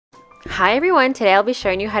Hi everyone, today I'll be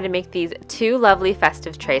showing you how to make these two lovely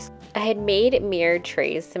festive trays. I had made mirrored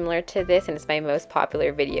trays similar to this and it's my most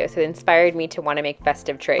popular video, so it inspired me to want to make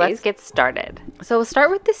festive trays. Let's get started. So we'll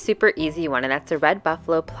start with the super easy one, and that's a red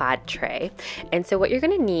buffalo plaid tray. And so what you're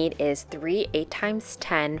going to need is 3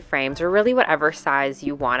 8x10 frames, or really whatever size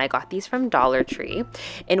you want. I got these from Dollar Tree.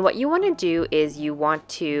 And what you want to do is you want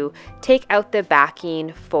to take out the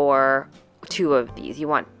backing for 2 of these. You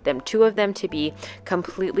want two of them to be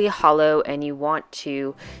completely hollow, and you want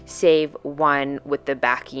to save one with the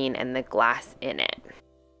backing and the glass in it.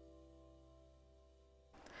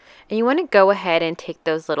 And you want to go ahead and take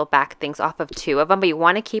those little back things off of 2 of them, but you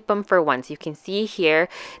want to keep them for 1. So you can see here,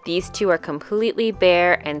 these 2 are completely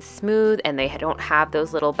bare and smooth, and they don't have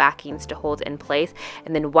those little backings to hold in place.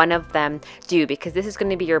 And then 1 of them do, because this is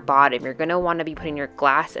going to be your bottom. You're going to want to be putting your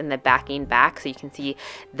glass and the backing back. So you can see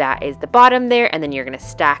that is the bottom there, and then you're going to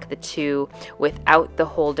stack the 2 without the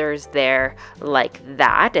holders there like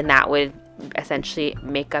that. And that would essentially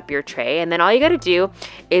make up your tray. And then all you got to do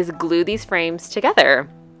is glue these frames together.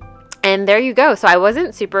 And there you go. So I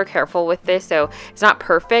wasn't super careful with this, so it's not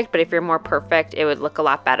perfect, but if you're more perfect, it would look a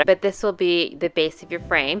lot better. But this will be the base of your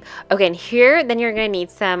frame. Okay, and here, then you're gonna need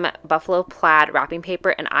some buffalo plaid wrapping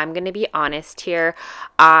paper, and I'm gonna be honest here,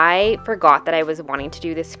 I forgot that I was wanting to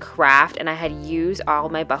do this craft, and I had used all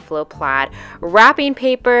my buffalo plaid wrapping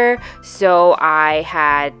paper, so I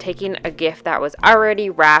had taken a gift that was already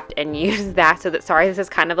wrapped and used that, so that, sorry, this is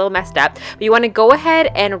kind of a little messed up, but you wanna go ahead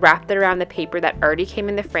and wrap it around the paper that already came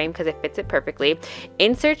in the frame, because it fits it perfectly.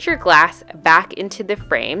 Insert your glass back into the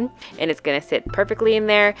frame, and it's going to sit perfectly in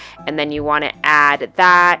there. And then you want to add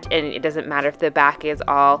that, and it doesn't matter if the back is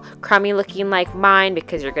all crummy looking like mine,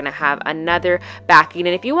 because you're going to have another backing.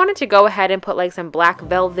 And if you wanted to go ahead and put like some black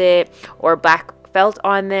velvet or black felt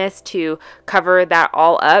on this to cover that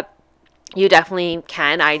all up, you definitely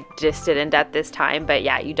can. I just didn't at this time, but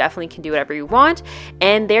yeah, you definitely can do whatever you want.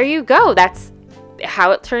 And there you go. That's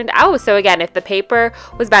how it turned out. So again, if the paper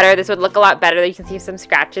was better, this would look a lot better. You can see some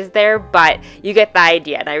scratches there, but you get the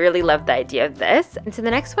idea, and I really love the idea of this. And so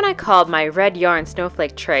the next one I called my red yarn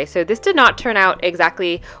snowflake tray. So this did not turn out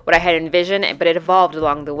exactly what I had envisioned, but it evolved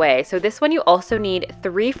along the way. So this one you also need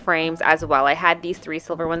 3 frames as well. I had these 3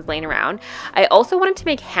 silver ones laying around. I also wanted to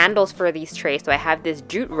make handles for these trays, so I have this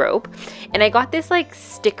jute rope, and I got this like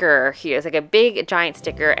sticker here. It's like a big giant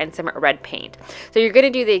sticker and some red paint. So you're going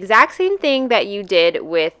to do the exact same thing that you did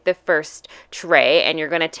with the first tray, and you're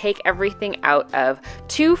going to take everything out of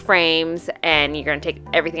 2 frames, and you're going to take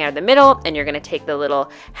everything out of the middle, and you're going to take the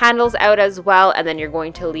little handles out as well, and then you're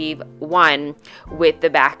going to leave 1 with the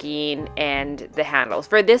backing and the handles.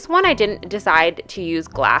 For this one, I didn't decide to use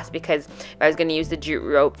glass because I was going to use the jute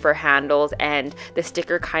rope for handles, and the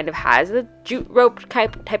sticker kind of has the jute rope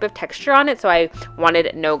type of texture on it, so I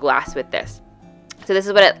wanted no glass with this. So this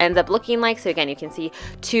is what it ends up looking like. So again, you can see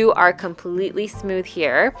 2 are completely smooth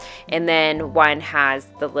here, and then 1 has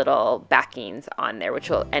the little backings on there,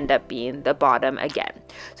 which will end up being the bottom again.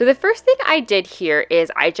 So the first thing I did here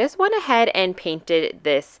is I just went ahead and painted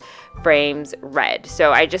this frames red.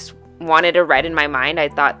 So I just wanted a red in my mind. I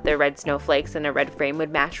thought the red snowflakes and a red frame would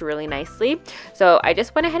match really nicely. So I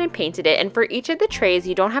just went ahead and painted it. And for each of the trays,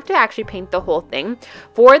 you don't have to actually paint the whole thing.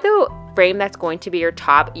 For the frame that's going to be your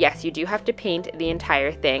top, yes, you do have to paint the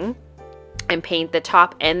entire thing and paint the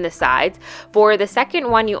top and the sides. For the second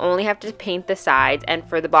one, you only have to paint the sides, and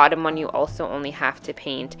for the bottom one, you also only have to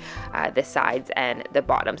paint the sides and the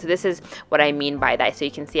bottom. So this is what I mean by that. So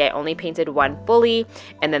you can see I only painted 1 fully,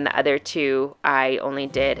 and then the other 2 I only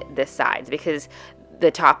did the sides, because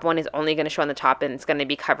the top one is only going to show on the top and it's going to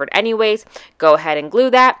be covered anyways. Go ahead and glue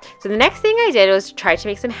that. So the next thing I did was try to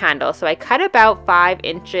make some handles. So I cut about 5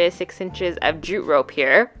 inches, 6 inches of jute rope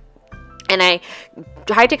here, and I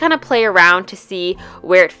tried to kind of play around to see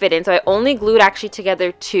where it fit in. So I only glued actually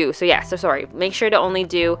together 2. So yeah, so sorry, make sure to only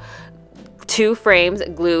do 2 frames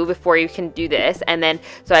glue before you can do this. And then,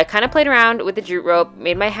 so I kind of played around with the jute rope,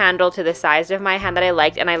 made my handle to the size of my hand that I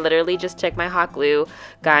liked, and I literally just took my hot glue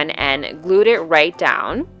gun and glued it right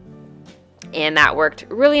down. And that worked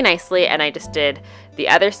really nicely, and I just did the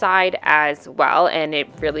other side as well, and it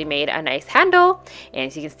really made a nice handle. And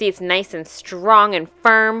as you can see, it's nice and strong and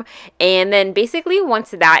firm. And then basically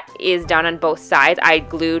once that is done on both sides, I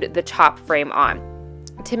glued the top frame on.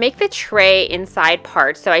 To make the tray inside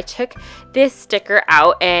part, so I took this sticker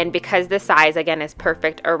out, and because the size again is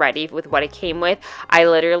perfect already with what it came with, I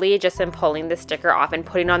literally just am pulling the sticker off and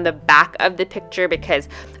putting on the back of the picture, because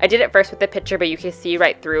I did it first with the picture but you can see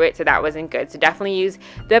right through it, so that wasn't good. So definitely use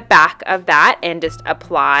the back of that and just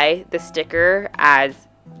apply the sticker as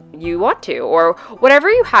you want to, or whatever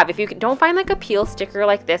you have. If you don't find like a peel sticker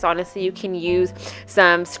like this, honestly, you can use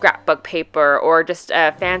some scrapbook paper or just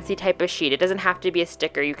a fancy type of sheet. It doesn't have to be a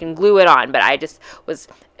sticker. You can glue it on, but I just was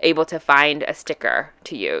able to find a sticker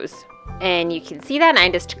to use. And you can see that, and I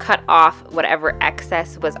just cut off whatever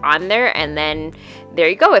excess was on there, and then there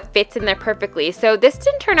you go, it fits in there perfectly. So this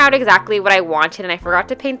didn't turn out exactly what I wanted, and I forgot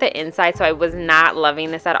to paint the inside, so I was not loving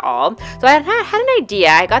this at all. So I had an idea.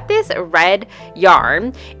 I got this red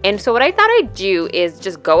yarn, and so what I thought I'd do is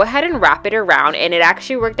just go ahead and wrap it around, and it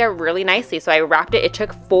actually worked out really nicely. So I wrapped it. It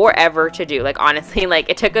took forever to do, like honestly, like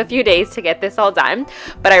it took a few days to get this all done,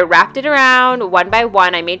 but I wrapped it around one by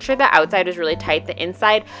one. I made sure the outside was really tight, the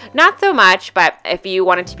inside not so much, but if you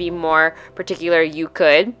wanted to be more particular, you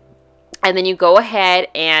could. And then you go ahead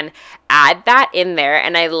and add that in there,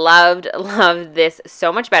 and I loved this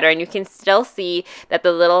so much better. And you can still see that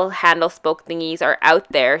the little handle spoke thingies are out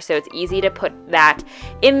there, so it's easy to put that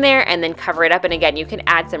in there and then cover it up. And again, you can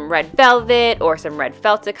add some red velvet or some red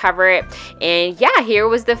felt to cover it. And yeah, here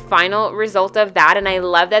was the final result of that, and I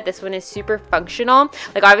love that this one is super functional.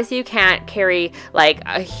 Like obviously you can't carry like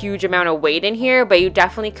a huge amount of weight in here, but you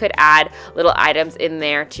definitely could add little items in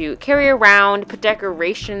there to carry around, put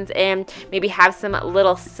decorations in, maybe have some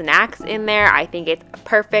little snacks in there. I think it's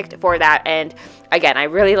perfect for that. And again, I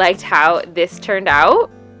really liked how this turned out.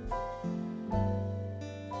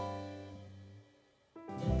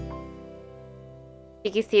 You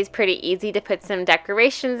can see it's pretty easy to put some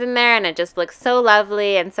decorations in there, and it just looks so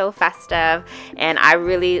lovely and so festive, and I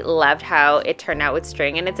really loved how it turned out with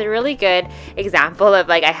string. And it's a really good example of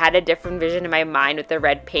like I had a different vision in my mind with the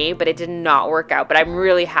red paint, but it did not work out. But I'm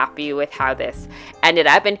really happy with how this ended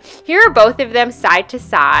up. And here are both of them side to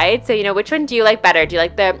side, so you know, which one do you like better? Do you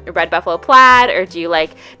like the red buffalo plaid, or do you like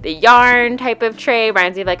the yarn type of tray?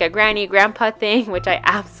 Reminds me of like a granny grandpa thing, which I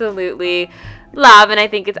absolutely love, and I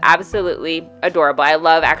think it's absolutely adorable. I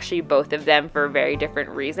love actually both of them for very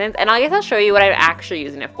different reasons, and I guess I'll show you what I'm actually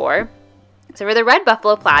using it for. So for the red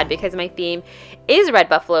buffalo plaid, because my theme is red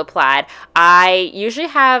buffalo plaid, I usually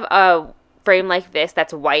have a frame like this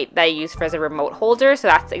that's white that I use for as a remote holder, so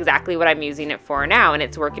that's exactly what I'm using it for now, and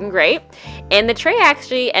it's working great. And the tray, I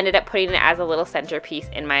actually ended up putting it as a little centerpiece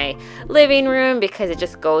in my living room because it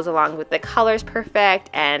just goes along with the colors perfect,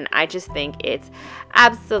 and I just think it's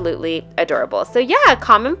absolutely adorable. So yeah,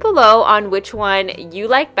 comment below on which one you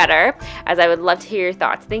like better, as I would love to hear your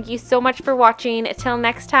thoughts. Thank you so much for watching. Until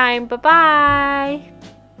next time, bye bye.